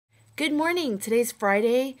Good morning. Today's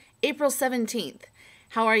Friday, April 17th.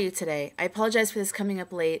 How are you today? I apologize for this coming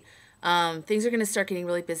up late. Things are going to start getting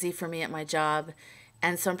really busy for me at my job,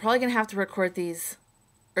 and so I'm probably going to have to record these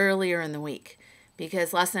earlier in the week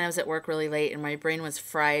because last night I was at work really late and my brain was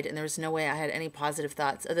fried and there was no way I had any positive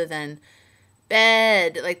thoughts other than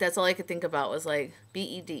bed. Like, that's all I could think about was like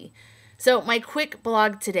B-E-D. So my quick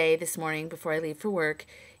blog today, this morning, before I leave for work,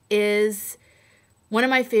 is one of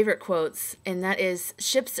my favorite quotes, and that is,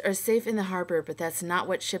 "Ships are safe in the harbor, but that's not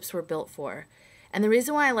what ships were built for." And the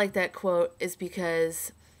reason why I like that quote is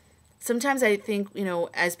because sometimes I think,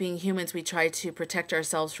 as being humans, we try to protect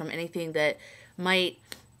ourselves from anything that might,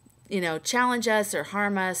 challenge us or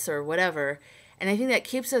harm us or whatever. And I think that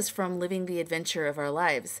keeps us from living the adventure of our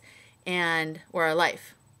lives or our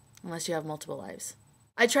life, unless you have multiple lives.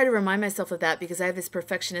 I try to remind myself of that because I have this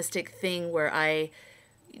perfectionistic thing where I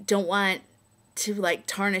don't want to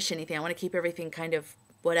tarnish anything. I want to keep everything kind of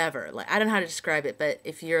whatever. I don't know how to describe it, but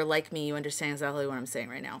if you're like me, you understand exactly what I'm saying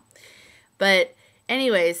right now. But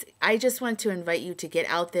anyways, I just want to invite you to get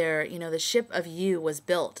out there. The ship of you was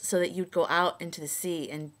built so that you'd go out into the sea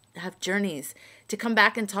and have journeys to come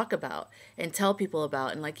back and talk about and tell people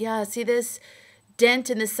about. And yeah, see this dent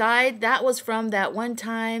in the side? That was from that one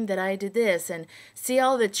time that I did this. And see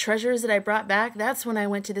all the treasures that I brought back? That's when I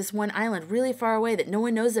went to this one island really far away that no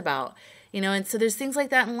one knows about. And so there's things like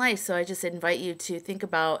that in life. So I just invite you to think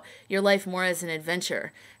about your life more as an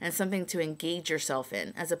adventure and something to engage yourself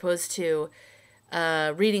in, as opposed to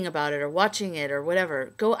reading about it or watching it or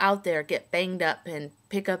whatever. Go out there, get banged up, and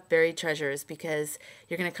pick up buried treasures, because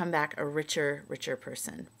you're going to come back a richer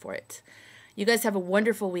person for it. You guys have a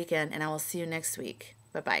wonderful weekend, and I will see you next week.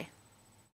 Bye-bye.